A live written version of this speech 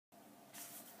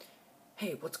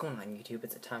Hey, what's going on YouTube?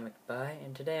 It's Atomic Buy,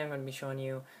 and today I'm going to be showing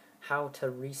you how to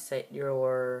reset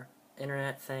your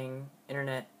internet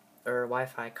or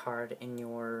Wi-Fi card in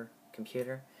your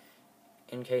computer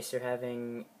in case you're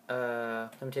having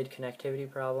limited connectivity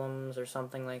problems or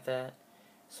something like that.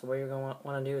 So what you're going to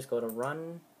want to do is go to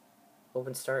Run,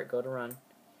 open Start, go to Run,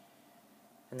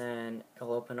 and then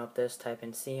it'll open up this, type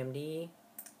in CMD,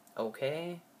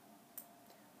 OK.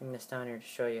 Bring this down here to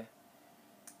show you.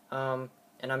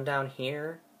 And I'm down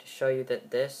here to show you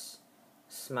that this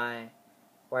is my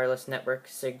wireless network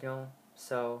signal.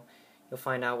 So you'll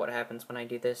find out what happens when I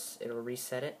do this. It'll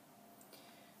reset it.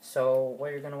 So what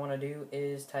you're going to want to do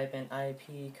is type in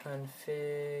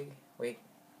ipconfig,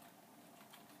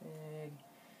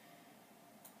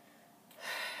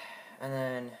 and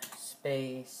then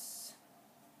space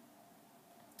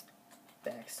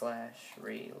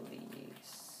 /release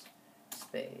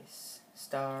space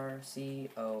 *CON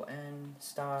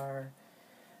star,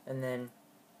 and then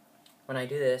when I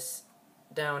do this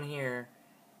down here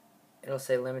it'll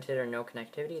say limited or no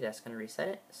connectivity. That's going to reset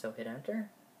it, so hit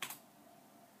enter.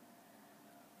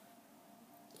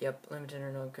 Yep, limited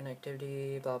or no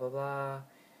connectivity, blah blah blah.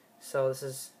 So this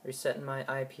is resetting my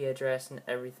IP address and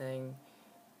everything.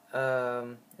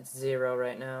 It's 0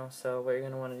 right now, so what you're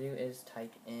going to want to do is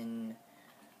type in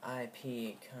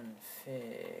ipconfig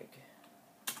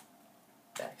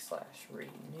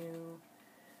 /renew,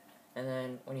 and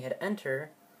then when you hit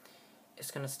enter it's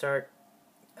going to start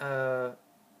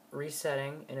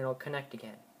resetting, and it'll connect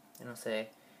again, and it'll say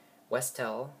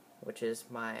Westel, which is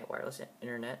my wireless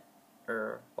internet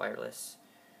or wireless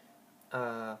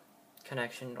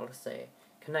connection. It'll just say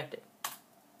connected,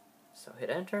 so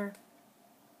hit enter.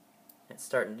 It's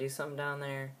starting to do something down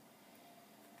there.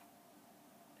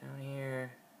 Down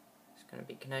here it's going to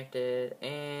be connected,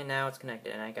 and now it's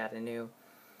connected, and I got a new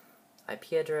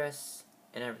IP address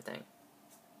and everything.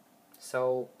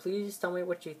 So please tell me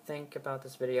what you think about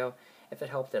this video, if it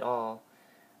helped at all.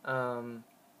 Thank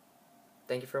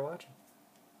you for watching.